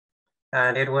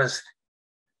And it was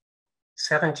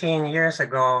 17 years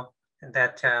ago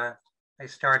that I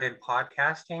started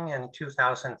podcasting in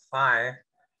 2005.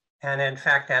 And in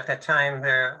fact, at the time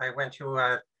I went to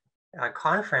a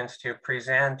conference to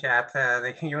present at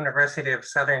the University of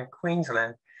Southern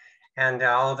Queensland. And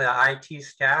all the IT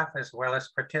staff, as well as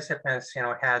participants,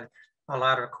 had a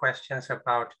lot of questions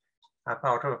about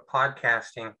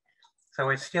podcasting. So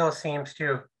it still seems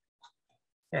to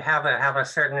have a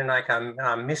certain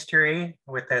a mystery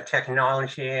with the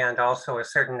technology, and also a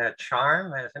certain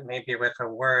charm, as maybe with the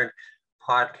word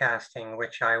podcasting,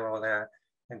 which I will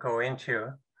go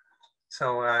into.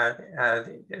 So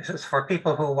for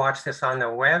people who watch this on the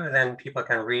web, then people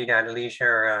can read at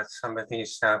leisure some of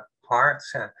these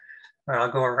parts.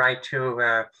 I'll go right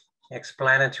to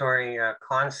explanatory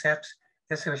concepts.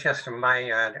 This was just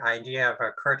my idea of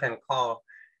a curtain call.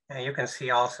 You can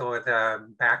see also the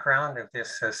background of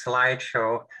this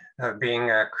slideshow being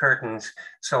curtains.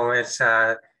 So it's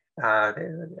a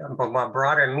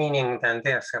broader meaning than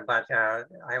this, but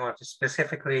I want to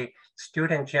specifically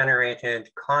student-generated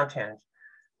content.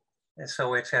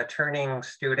 So it's turning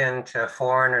student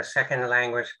foreign or second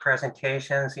language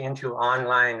presentations into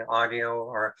online audio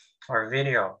or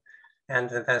video. And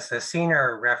the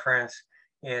senior reference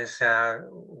is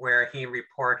where he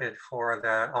reported for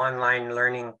the Online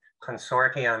Learning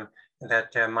Consortium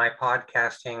that my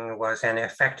podcasting was an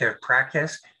effective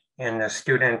practice in the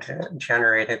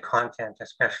student-generated content,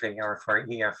 especially or for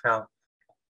EFL.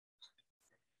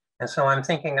 And so I'm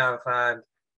thinking of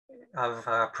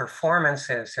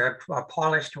performances,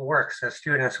 polished works of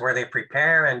students where they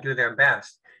prepare and do their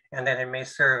best, and then it may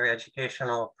serve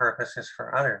educational purposes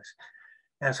for others.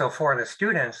 And so for the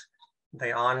students,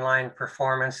 the online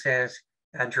performances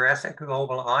address a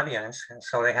global audience. And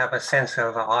so they have a sense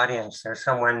of an audience. There's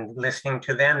someone listening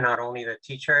to them, not only the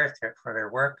teacher for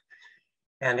their work.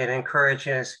 And it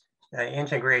encourages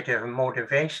integrative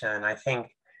motivation, I think,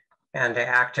 and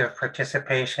active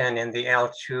participation in the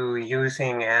L2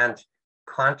 using and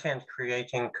content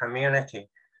creating community.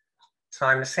 So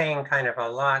I'm saying kind of a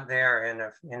lot there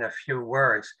in a few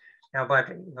words. Now, but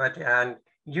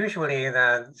usually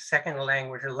the second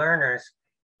language learners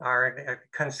are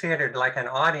considered like an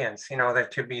audience,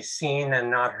 that to be seen and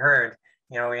not heard,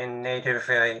 in native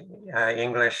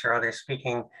English or other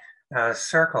speaking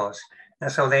circles.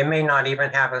 And so they may not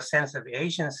even have a sense of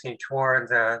agency toward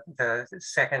the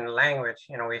second language,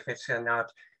 if it's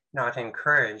not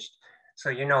encouraged. So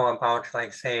about,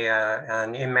 like, say,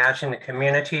 an imagined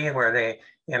community where they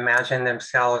imagine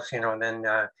themselves, then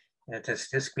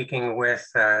just speaking with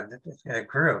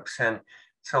groups. And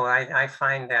so I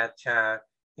find that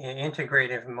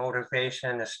integrative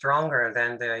motivation is stronger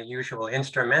than the usual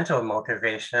instrumental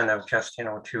motivation of just,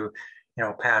 to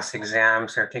pass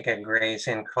exams or to get grades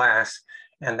in class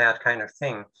and that kind of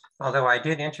thing. Although I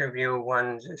did interview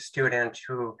one student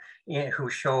who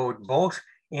showed both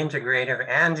integrative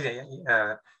and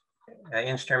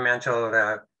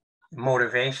instrumental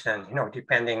motivation,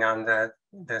 depending on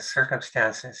the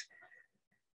circumstances.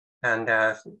 And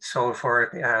so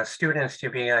for students to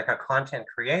be like a content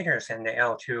creators in the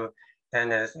L2,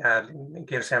 then it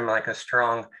gives them like a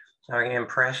strong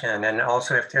impression. And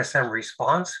also if there's some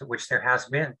response, which there has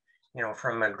been,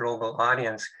 from a global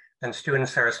audience, then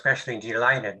students are especially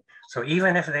delighted. So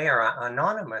even if they are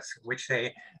anonymous, which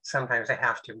they sometimes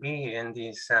have to be in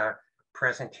these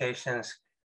presentations,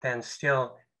 then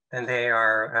they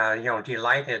are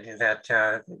delighted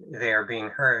that they are being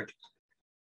heard.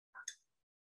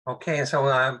 Okay, so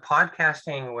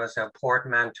podcasting was a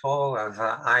portmanteau of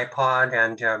iPod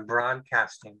and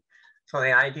broadcasting. So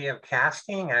the idea of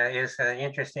casting is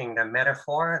interesting, the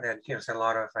metaphor that gives a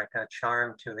lot of a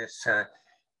charm to this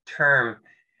term.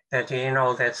 That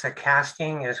that's a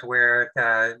casting is where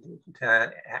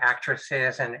the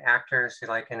actresses and actors,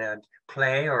 like in a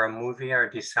play or a movie, are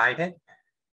decided.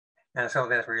 And so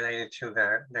that's related to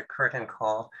the curtain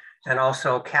call. And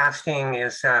also casting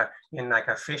is in like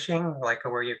a fishing, like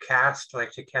where you cast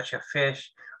like to catch a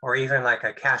fish, or even like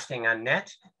a casting a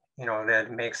net,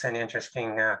 that makes an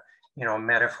interesting,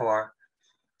 metaphor.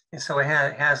 And so it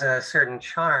has a certain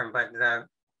charm, but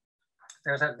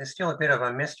there's still a bit of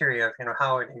a mystery of,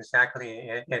 how exactly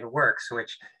it works,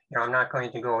 which, I'm not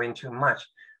going to go into much.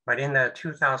 But in the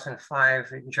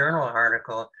 2005 journal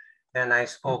article, then I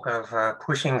spoke of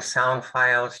pushing sound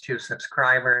files to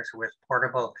subscribers with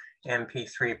portable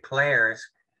MP3 players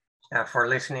for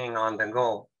listening on the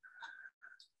go.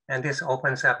 And this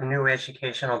opens up new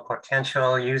educational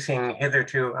potential using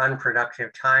hitherto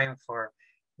unproductive time for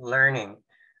learning.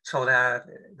 So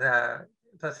the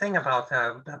thing about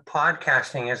the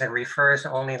podcasting is it refers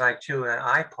only like to an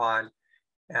iPod,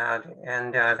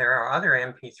 and there are other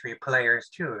MP3 players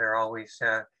too. There always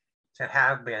to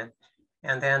have been.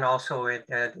 And then also it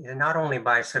not only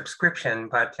by subscription,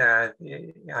 but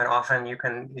often you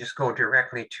can just go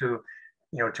directly to,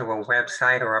 to a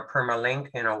website or a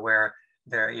permalink, where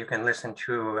there you can listen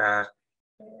to a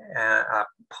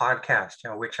podcast,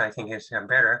 which I think is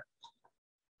better.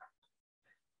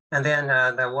 And then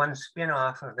the one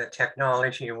spin-off of the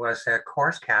technology was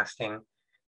course casting.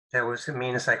 That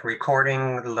means like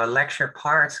recording the lecture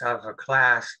parts of a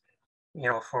class,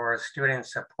 for student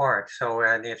support. So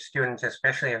if students,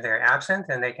 especially if they're absent,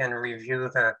 then they can review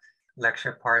the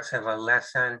lecture parts of a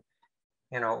lesson,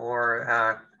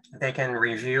 or they can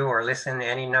review or listen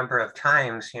any number of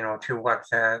times, to what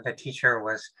the teacher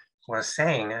was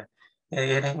saying.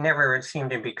 It never seemed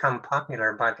to become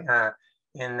popular, but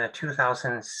in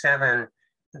 2007,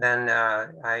 then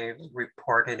I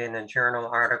reported in a journal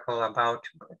article about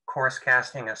course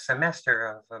casting a semester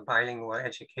of a bilingual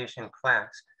education class.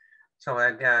 So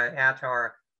at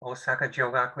our Osaka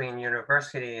Jogakuin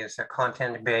University is a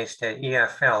content-based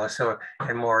EFL, so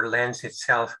it more lends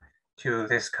itself to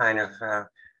this kind of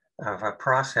a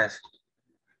process.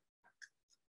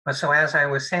 But so as I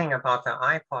was saying about the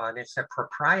iPod, it's a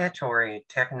proprietary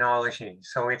technology.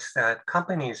 So it's the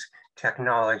company's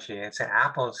technology. It's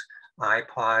Apple's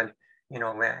iPod,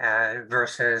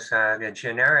 versus the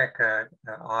generic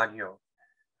audio.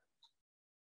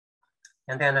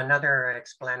 And then another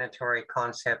explanatory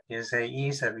concept is the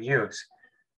ease of use.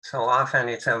 So often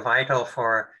it's vital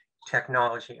for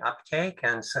technology uptake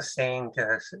and sustained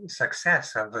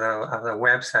success of the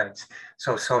websites.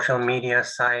 So social media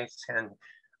sites and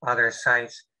other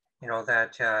sites,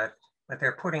 but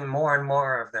they're putting more and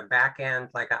more of the back end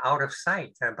like out of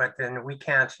sight, but then we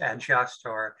can't adjust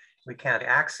or we can't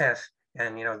access,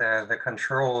 and the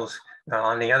controls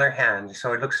on the other hand.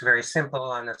 So it looks very simple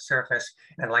on the surface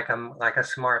and like a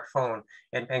smartphone.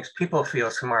 It makes people feel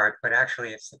smart, but actually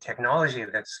it's the technology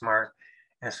that's smart.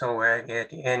 And so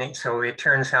so it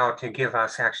turns out to give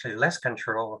us actually less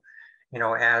control,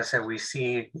 as we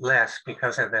see less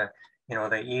because of the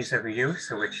the ease of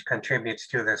use, which contributes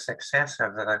to the success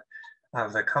of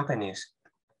the companies.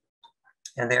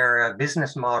 And their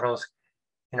business models,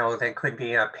 they could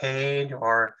be paid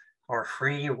or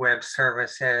free web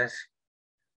services,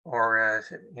 or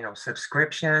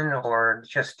subscription, or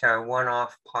just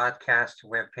one-off podcast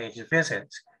web page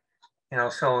visits.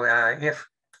 So if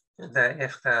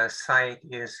the site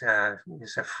is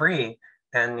free,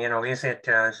 then is it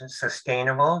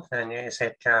sustainable? Then is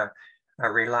it a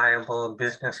reliable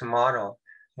business model?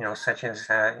 Such as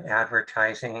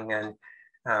advertising, and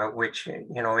which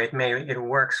it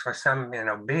works for some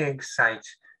big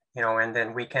sites, and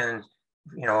then we can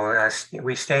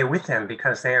we stay with them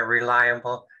because they are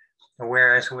reliable.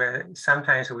 Whereas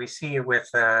sometimes we see with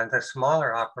the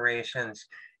smaller operations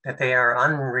that they are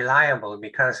unreliable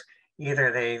because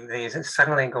either they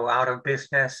suddenly go out of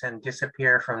business and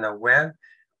disappear from the web,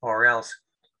 or else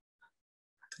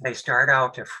they start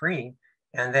out free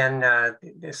and then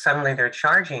suddenly they're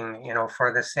charging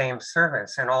for the same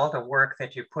service and all the work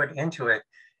that you put into it.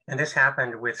 And this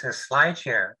happened with a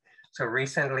SlideShare. So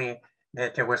recently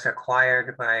that it was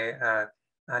acquired by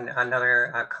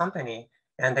another company,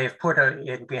 and they've put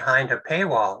it behind a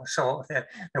paywall, so that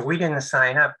we didn't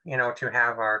sign up, to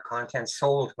have our content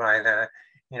sold by the,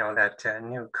 that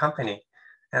new company.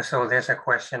 And so there's a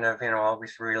question of,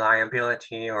 always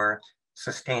reliability or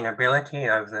sustainability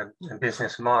of the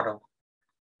business model.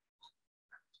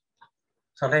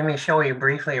 So let me show you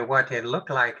briefly what it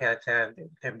looked like at the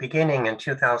beginning in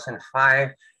 2005.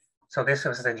 So this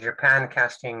was the Japan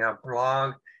Casting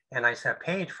blog, and I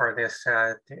paid for this,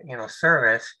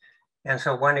 service. And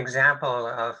so one example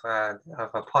of a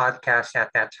podcast at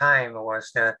that time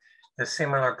was the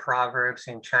similar proverbs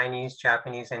in Chinese,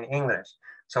 Japanese, and English.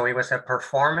 So it was a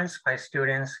performance by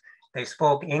students. They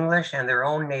spoke English and their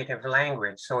own native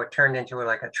language. So it turned into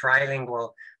like a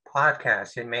trilingual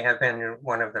podcast. It may have been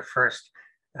one of the first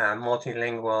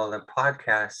multilingual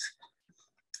podcasts.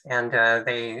 And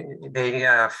they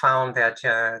found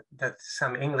that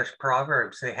some English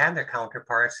proverbs, they had their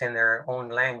counterparts in their own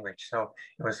language. So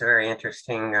it was a very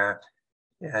interesting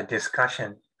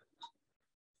discussion.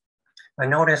 I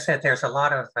noticed that there's a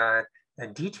lot of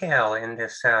detail in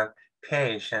this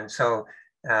page. And so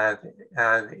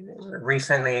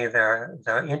recently the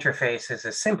interface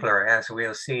is simpler, as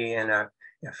we'll see in a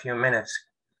few minutes.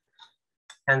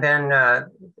 And then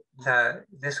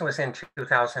this was in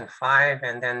 2005,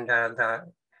 and then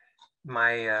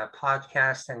my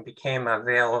podcast and became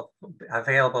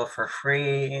available for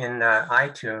free in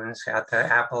iTunes at the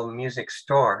Apple Music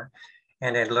Store.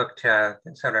 and it looked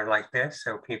sort of like this,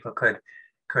 so people could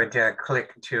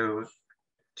click to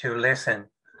listen.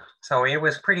 So it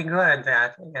was pretty good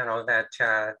that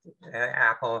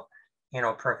Apple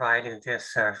provided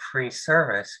this free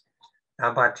service,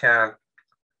 but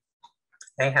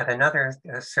they had another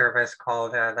service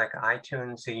called like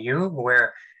iTunes U,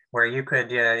 where you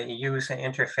could use an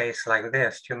interface like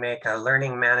this to make a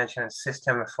learning management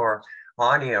system for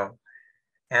audio.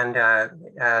 And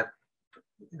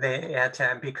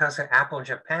because Apple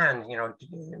Japan,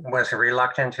 was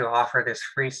reluctant to offer this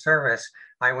free service,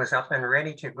 I was up and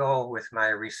ready to go with my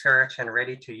research and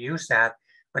ready to use that,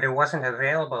 but it wasn't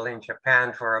available in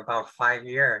Japan for about 5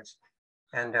 years.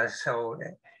 And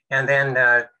then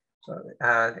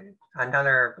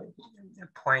another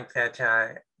point that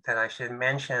I should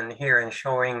mention here in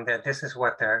showing that this is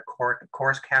what the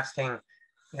course casting,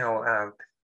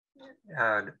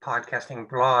 podcasting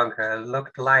blog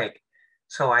looked like.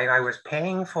 So I was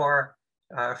paying for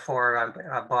a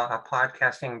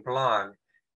podcasting blog,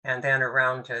 and then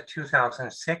around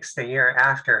 2006, the year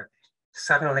after,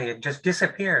 suddenly it just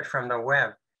disappeared from the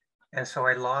web, and so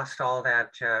I lost all that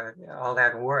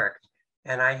work.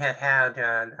 And I had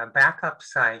a backup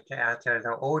site at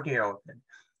the Audio,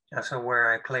 so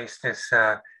where I placed this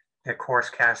the course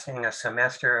casting, a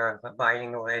semester of a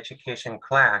bilingual education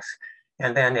class,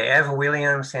 and then Ev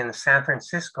Williams in San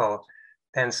Francisco.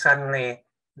 Then suddenly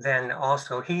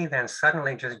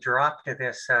just dropped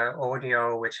this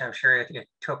Audio, which I'm sure it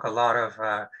took a lot of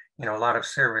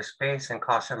server space and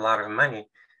costed a lot of money.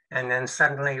 And then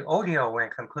suddenly Audio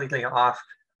went completely off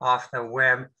the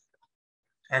web,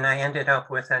 and I ended up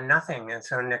with nothing. And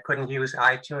so I couldn't use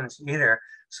iTunes either.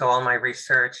 So all my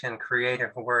research and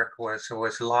creative work was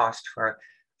lost for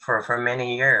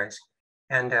many years.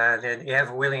 And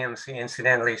Ev Williams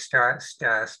incidentally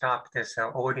stopped this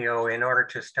Audio in order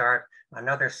to start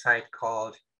another site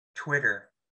called Twitter.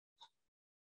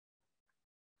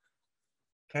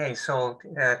 Okay, so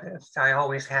I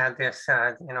always had this,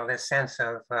 this sense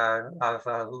of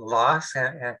loss,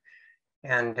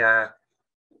 and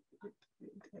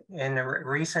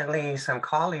recently some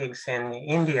colleagues in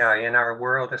India in our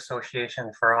World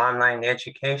Association for Online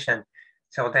Education.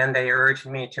 So then they urged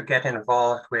me to get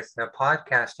involved with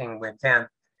podcasting with them.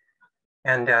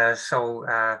 And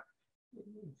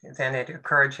then it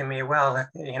occurred to me, well,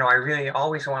 I really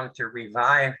always wanted to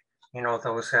revive,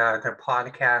 those the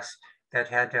podcasts that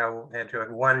had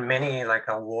won many like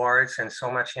awards and so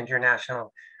much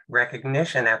international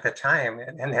recognition at the time,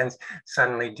 and then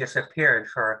suddenly disappeared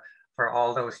for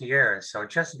all those years. So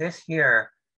just this year,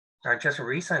 or just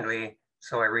recently,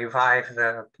 so I revived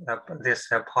this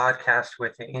podcast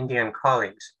with the Indian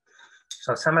colleagues.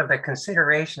 So some of the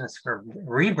considerations for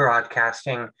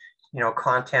rebroadcasting,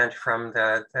 content from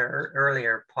the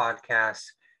earlier podcasts.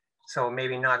 So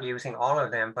maybe not using all of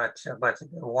them, but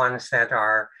ones that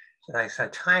are, like I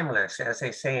said, timeless, as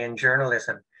they say in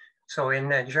journalism. So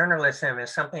in journalism, if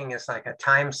something is like a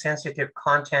time-sensitive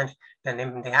content,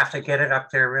 then they have to get it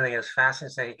up there really as fast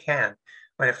as they can.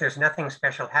 But if there's nothing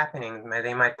special happening,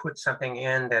 they might put something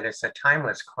in that is a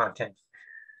timeless content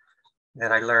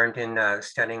that I learned in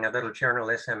studying a little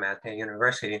journalism at the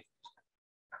university.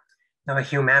 Now,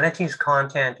 humanities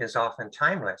content is often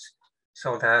timeless.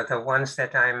 So the ones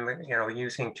that I'm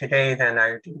using today, then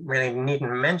I really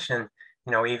needn't mention,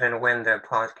 even when the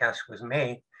podcast was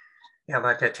made.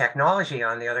 But the technology,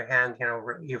 on the other hand,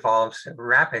 evolves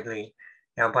rapidly.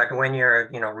 But when you're,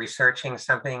 researching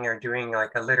something or doing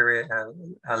like a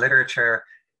literature,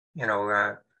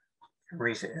 a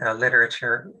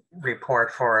literature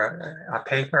report for a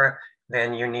paper,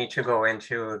 then you need to go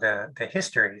into the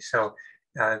history. So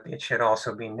it should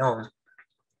also be known.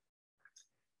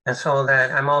 And so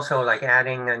that I'm also like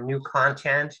adding a new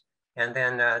content, and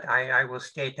then I will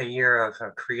state the year of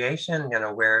creation,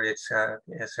 where it's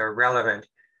relevant.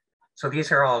 So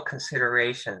these are all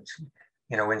considerations,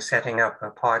 in setting up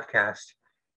a podcast.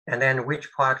 And then which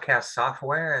podcast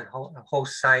software and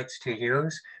host sites to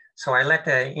use. So I let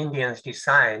the Indians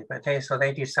decide, but they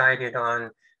decided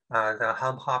on the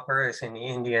Hubhopper is an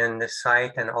Indian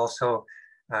site, and also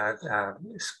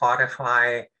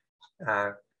Spotify,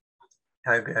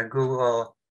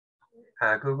 Google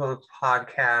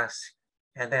Podcasts,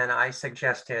 and then I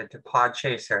suggested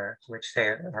Podchaser, which they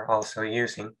are also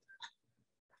using.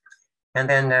 And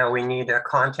then we need a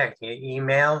contact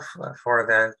email for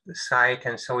the site,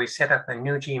 and so we set up a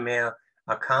new Gmail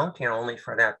account, only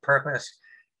for that purpose.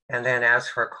 And then as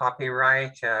for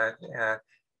copyright,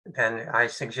 then I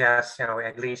suggest,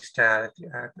 at least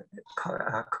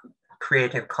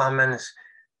Creative Commons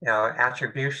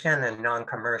attribution and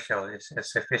non-commercial is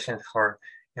sufficient for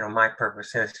my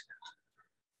purposes.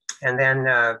 And then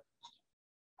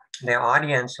the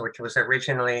audience, which was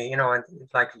originally, you know,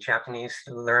 like Japanese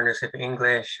learners of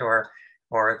English or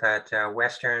that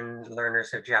Western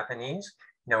learners of Japanese,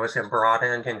 you know, was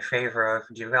broadened in favor of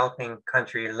developing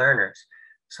country learners.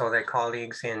 So the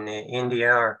colleagues in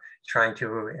India are trying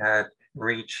to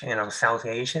reach, you know, South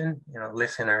Asian, you know,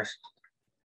 listeners.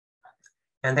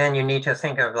 And then you need to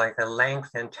think of like the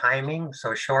length and timing.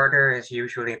 So shorter is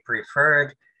usually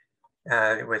preferred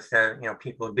with, you know,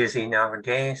 people busy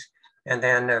nowadays. And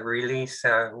then release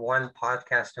one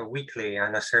podcast weekly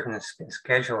on a certain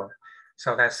schedule.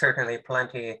 So that's certainly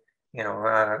plenty, you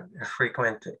know,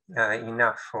 frequent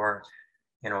enough for,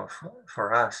 you know,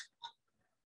 for us.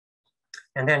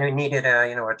 And then we needed a,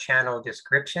 you know, a channel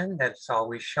description that's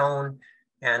always shown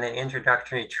and an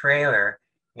introductory trailer,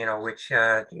 you know, which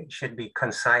should be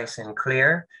concise and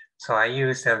clear. So I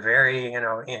used a very, you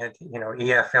know,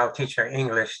 EFL teacher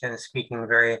English and speaking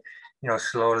very, you know,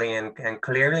 slowly and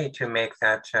clearly to make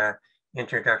that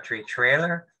introductory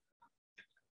trailer.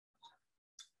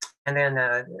 And then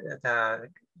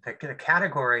the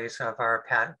categories of our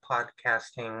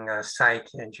podcasting site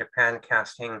in Japan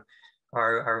Casting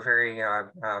are very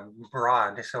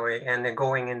broad. So, and they're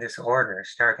going in this order,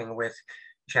 starting with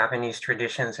Japanese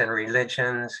traditions and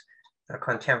religions,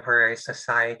 contemporary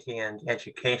society and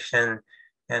education,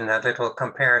 and a little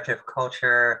comparative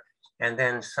culture, and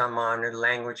then some on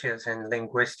languages and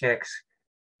linguistics,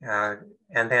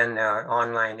 and then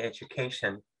online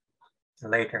education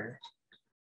later.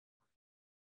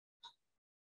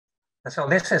 So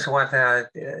this is what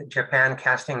Japan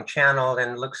Casting channel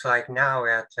then looks like now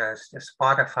at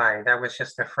Spotify. That was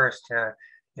just the first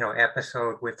you know,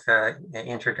 episode with the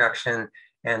introduction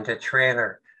and the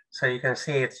trailer. So you can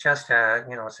see it's just a,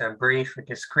 you know, it's a brief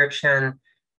description,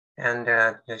 and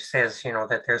it says, you know,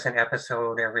 that there's an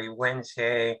episode every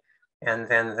Wednesday, and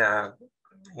then the,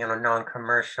 you know,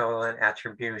 non-commercial and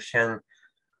attribution,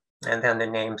 and then the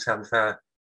names of the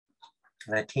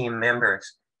team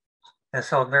members. And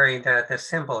so very the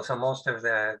simple. So most of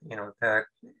the, you know, the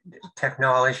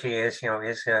technology is, you know,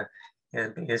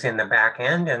 is in the back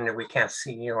end, and we can't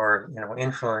see or, you know,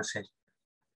 influence it.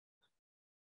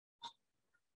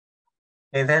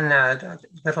 And then a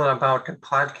little about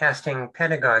podcasting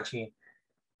pedagogy.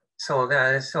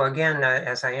 So so again,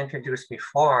 as I introduced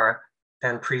before,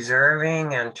 then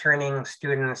preserving and turning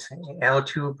students'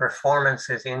 L2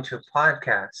 performances into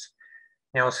podcasts.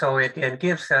 You know, so it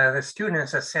gives the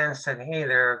students a sense that, hey,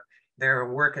 their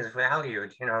work is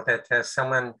valued, you know, that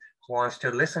someone wants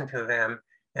to listen to them,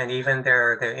 and even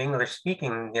their English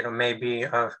speaking, you know, may be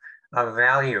of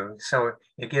value. So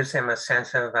it gives them a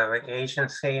sense of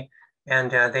agency,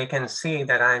 and they can see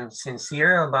that I'm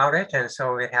sincere about it, and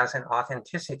so it has an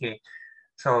authenticity.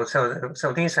 So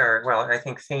these are, well, I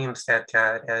think themes that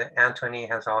Anthony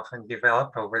has often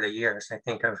developed over the years. I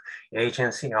think of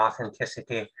agency,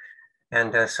 authenticity.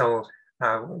 And so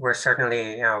we're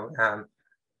certainly, you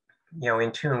know,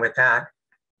 in tune with that.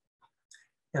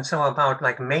 And so about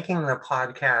like making the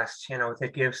podcast, you know,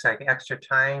 that gives like extra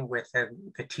time with the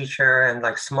teacher and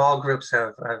like small groups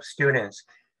of students.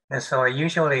 And so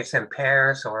usually it's in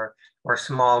pairs or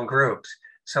small groups.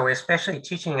 So especially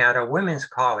teaching at a women's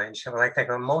college, so like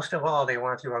most of all, they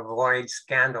want to avoid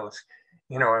scandals,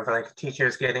 you know, of like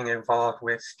teachers getting involved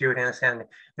with students, and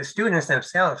the students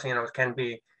themselves, you know, can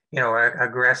be, you know,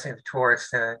 aggressive towards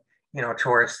the, you know,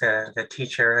 towards the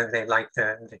teacher. They like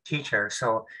the teacher.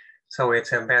 So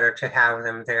it's better to have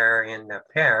them there in the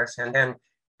pairs, and then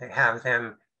have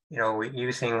them, you know,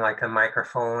 using like a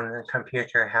microphone and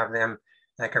computer, have them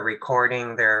like a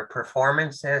recording their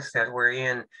performances that were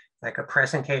in like a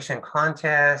presentation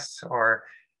contest or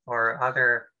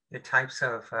other types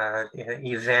of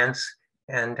events,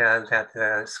 and that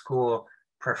the school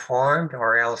performed,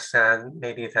 or else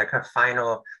maybe like a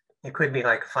final, it could be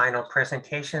like final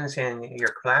presentations in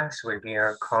your class would be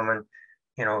a common,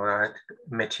 you know,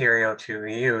 material to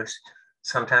use.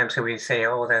 Sometimes we say,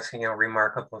 oh, that's, you know,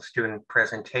 remarkable student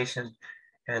presentation,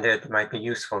 and it might be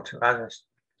useful to others.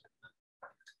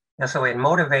 And so it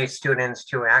motivates students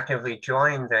to actively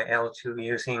join the L2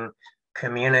 using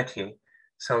community.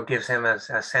 So it gives them a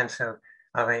sense of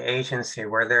an agency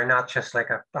where they're not just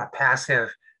like a passive,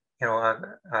 you know,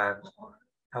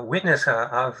 a witness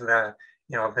of the,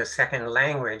 you know, the second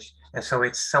language. And so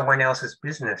it's someone else's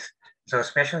business. So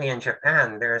especially in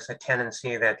Japan, there's a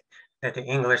tendency that the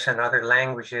English and other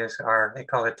languages are, they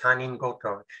call it tanin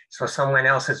goto, so someone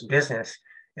else's business.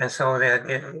 And so they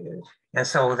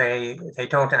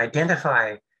don't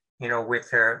identify, you know,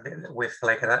 with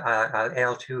like a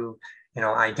L2, you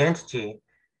know, identity,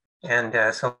 and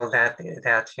so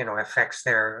that you know affects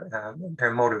their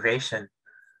motivation.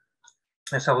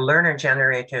 And so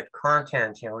learner-generated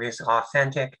content, is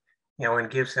authentic, and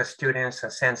gives the students a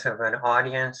sense of an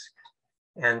audience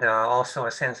and also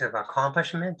a sense of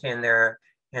accomplishment in their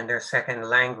second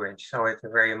language. So it's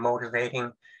very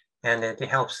motivating, and it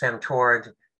helps them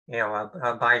toward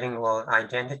a bilingual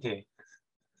identity.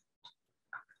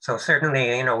 So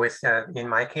certainly, with in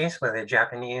my case, with the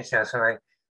Japanese as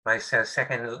my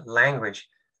second language,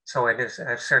 so it is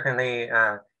certainly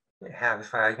have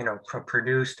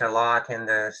produced a lot in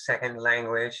the second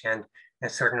language, and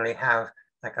certainly have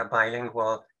like a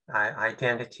bilingual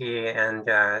identity, and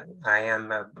I am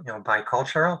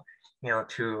bicultural,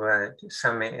 to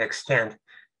some extent,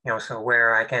 so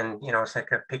where I can it's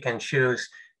like a pick and choose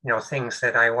things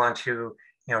that I want to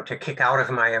to kick out of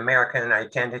my American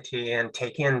identity and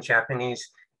take in Japanese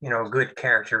good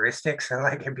characteristics, and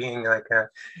like being like a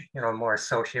more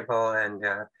sociable and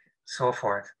so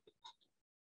forth,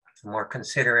 more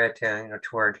considerate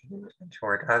toward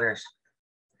others.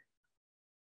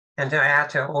 And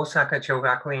at Osaka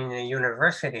Jogakuin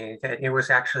University, that it was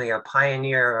actually a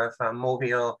pioneer of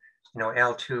mobile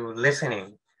L2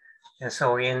 listening. And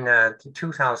so in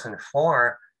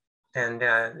 2004, and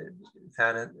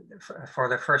for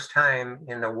the first time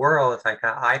in the world, like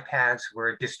iPads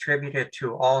were distributed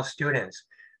to all students.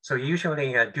 So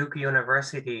usually Duke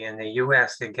University in the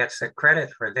US that gets the credit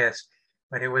for this,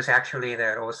 but it was actually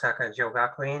that Osaka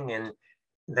Jogakuin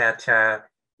that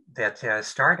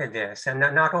started this, and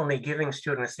not only giving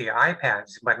students the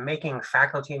iPads, but making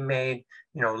faculty-made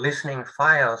listening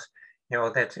files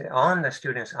that's on the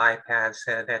students' iPads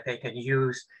that they could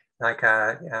use, like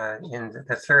in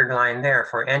the third line there,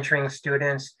 for entering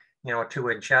students, to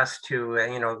adjust to,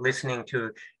 listening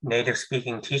to native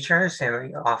speaking teachers,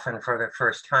 and often for the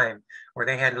first time, where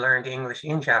they had learned English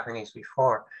in Japanese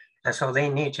before. And so they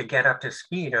need to get up to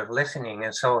speed of listening.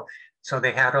 And so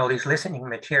they had all these listening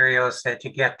materials that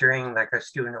you get during like a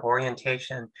student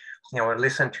orientation,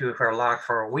 listen to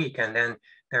for a week, and then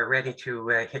they're ready to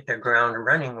hit the ground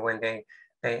running when they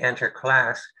enter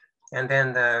class. And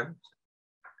then the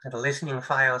listening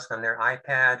files on their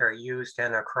iPad are used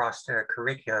then across the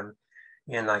curriculum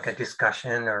in like a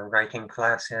discussion or writing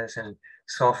classes and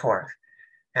so forth.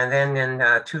 And then in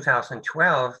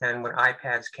 2012, then when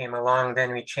iPads came along,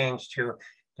 then we changed to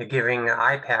giving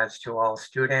iPads to all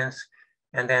students.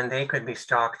 And then they could be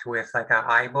stocked with like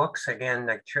iBooks, again,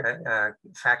 like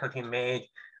faculty made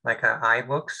like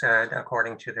iBooks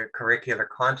according to the curricular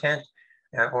content.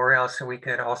 Or else we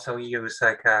could also use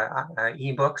like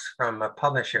ebooks from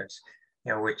publishers,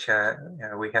 which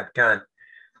we have done.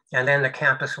 And then the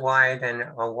campus-wide and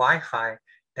Wi-Fi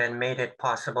then made it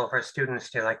possible for students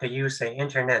to use the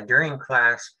internet during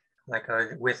class, like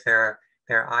with their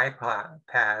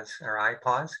iPads or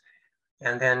iPods,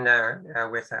 and then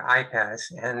with the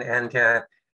iPads, and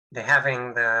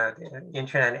having the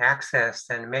internet access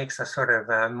then makes a sort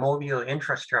of mobile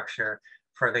infrastructure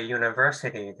for the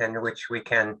university, then which we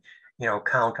can,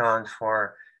 count on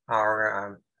for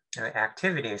our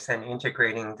activities and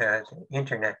integrating the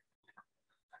internet.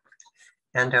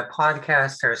 And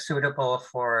podcasts are suitable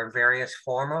for various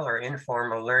formal or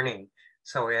informal learning.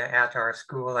 So at our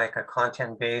school, like a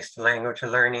content-based language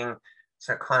learning,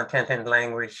 so content and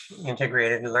language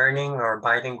integrated learning or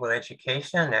bilingual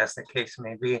education, as the case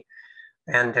may be,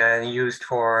 and used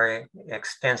for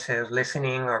extensive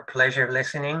listening or pleasure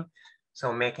listening.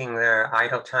 So making the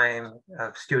idle time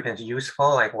of students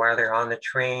useful, like while they're on the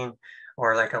train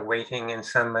or like waiting in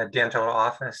some dental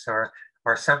office or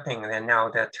something, then now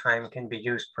that time can be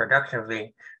used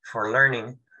productively for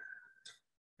learning.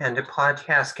 And the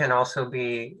podcast can also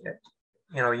be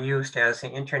used as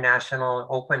international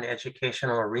open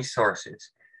educational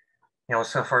resources.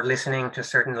 So for listening to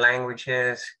certain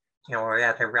languages, or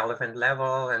at the relevant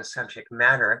level and subject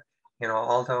matter,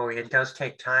 although it does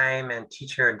take time and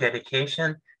teacher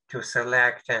dedication to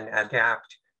select and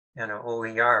adapt,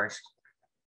 OERs.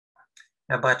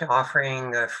 But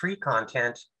offering free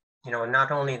content, not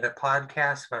only the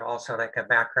podcast, but also like a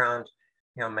background,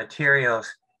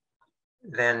 materials,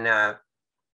 then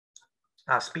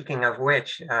speaking of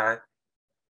which,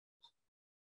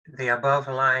 the above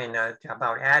line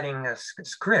about adding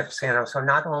scripts, so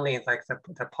not only like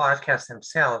the podcasts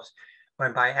themselves,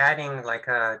 but by adding like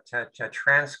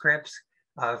transcripts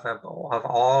of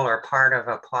all or part of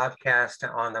a podcast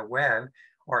on the web,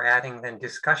 or adding then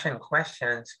discussion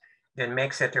questions, then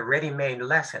makes it a ready-made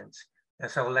lessons. And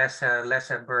so less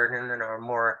a burden or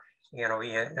more,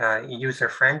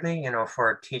 user-friendly,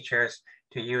 for teachers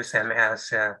to use them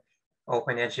as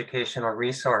open educational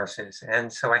resources.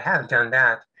 And so I have done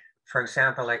that. For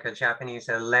example, like a Japanese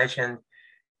legend,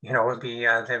 would be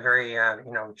they're very,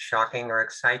 shocking or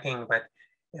exciting, but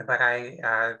but I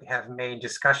have made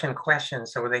discussion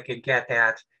questions so they could get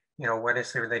at, what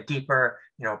is the deeper,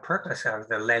 purpose of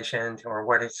the legend, or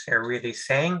what it's really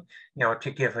saying,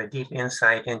 to give a deep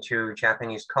insight into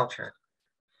Japanese culture.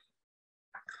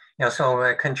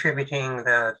 So contributing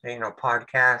the,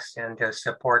 podcast and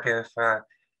supportive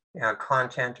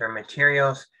content or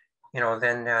materials,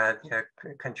 then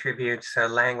contributes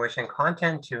language and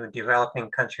content to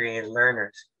developing country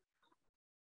learners.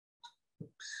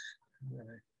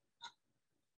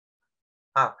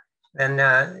 Then,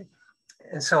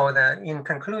 and so in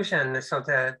conclusion,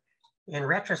 in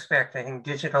retrospect, I think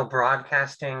digital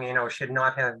broadcasting, should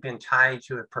not have been tied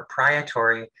to the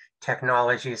proprietary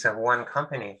technologies of one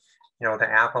company, the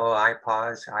Apple,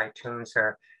 iPods, iTunes,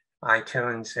 or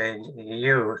iTunes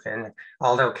Youth. And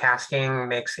although casting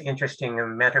makes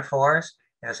interesting metaphors,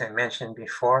 as I mentioned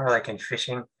before, like in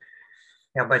fishing,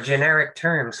 but generic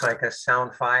terms like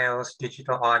sound files,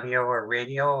 digital audio, or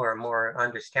radio are more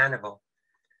understandable.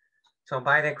 So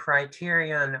by the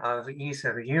criterion of ease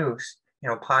of use,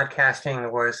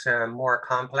 podcasting was more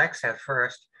complex at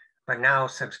first, but now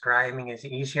subscribing is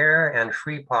easier, and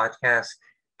free podcasts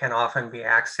can often be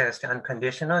accessed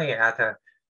unconditionally at a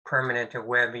permanent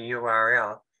web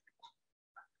URL.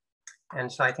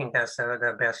 And so I think that's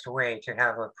the best way, to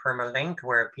have a permalink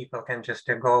where people can just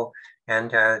go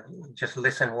and just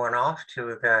listen one-off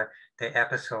to the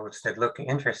episodes that look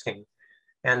interesting.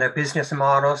 And the business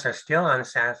models are still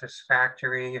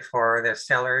unsatisfactory for the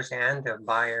sellers and the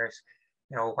buyers,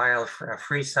 while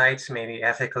free sites may be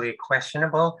ethically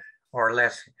questionable or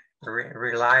less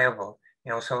reliable.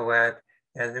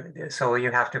 So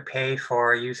you have to pay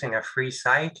for using a free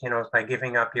site, by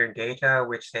giving up your data,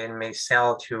 which they may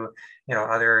sell to,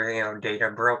 other, data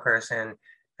brokers and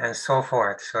so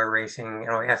forth. So raising,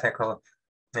 ethical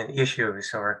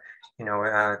issues, or,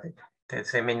 that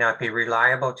they may not be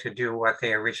reliable to do what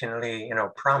they originally,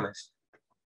 promised.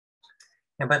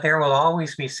 But there will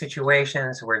always be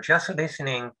situations where just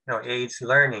listening, aids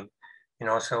learning,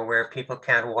 so where people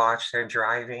can't watch, they're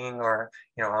driving, or,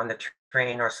 on the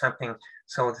train or something.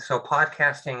 So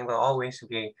podcasting will always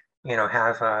be,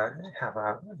 have a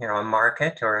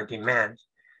market or a demand.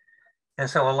 And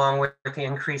so along with the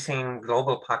increasing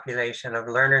global population of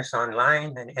learners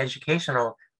online, and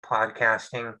educational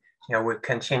podcasting, would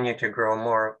continue to grow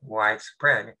more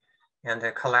widespread. And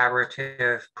the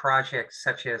collaborative projects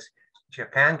such as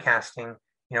Japan Casting,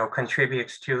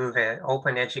 contributes to the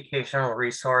open educational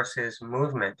resources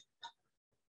movement.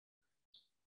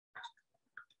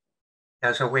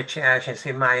 So which, as you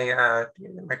see, my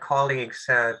colleagues,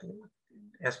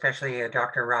 especially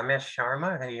Dr. Ramesh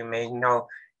Sharma, who you may know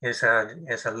is a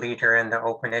leader in the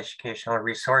open educational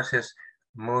resources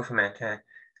movement. And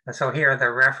so here are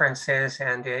the references,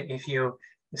 and if you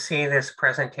see this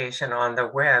presentation on the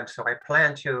web, so I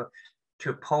plan to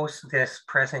post this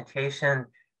presentation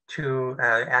to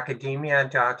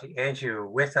academia.edu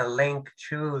with a link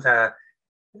to the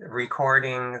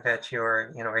recording that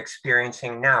you're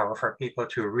experiencing now, for people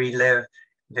to relive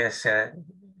this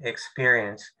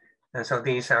experience. And so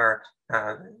these are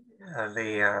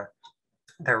the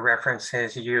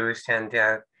references used, and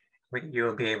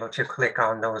you'll be able to click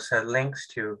on those links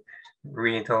to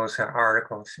read those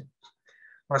articles.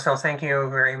 Also, thank you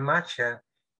very much.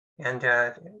 And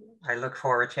I look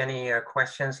forward to any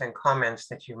questions and comments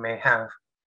that you may have.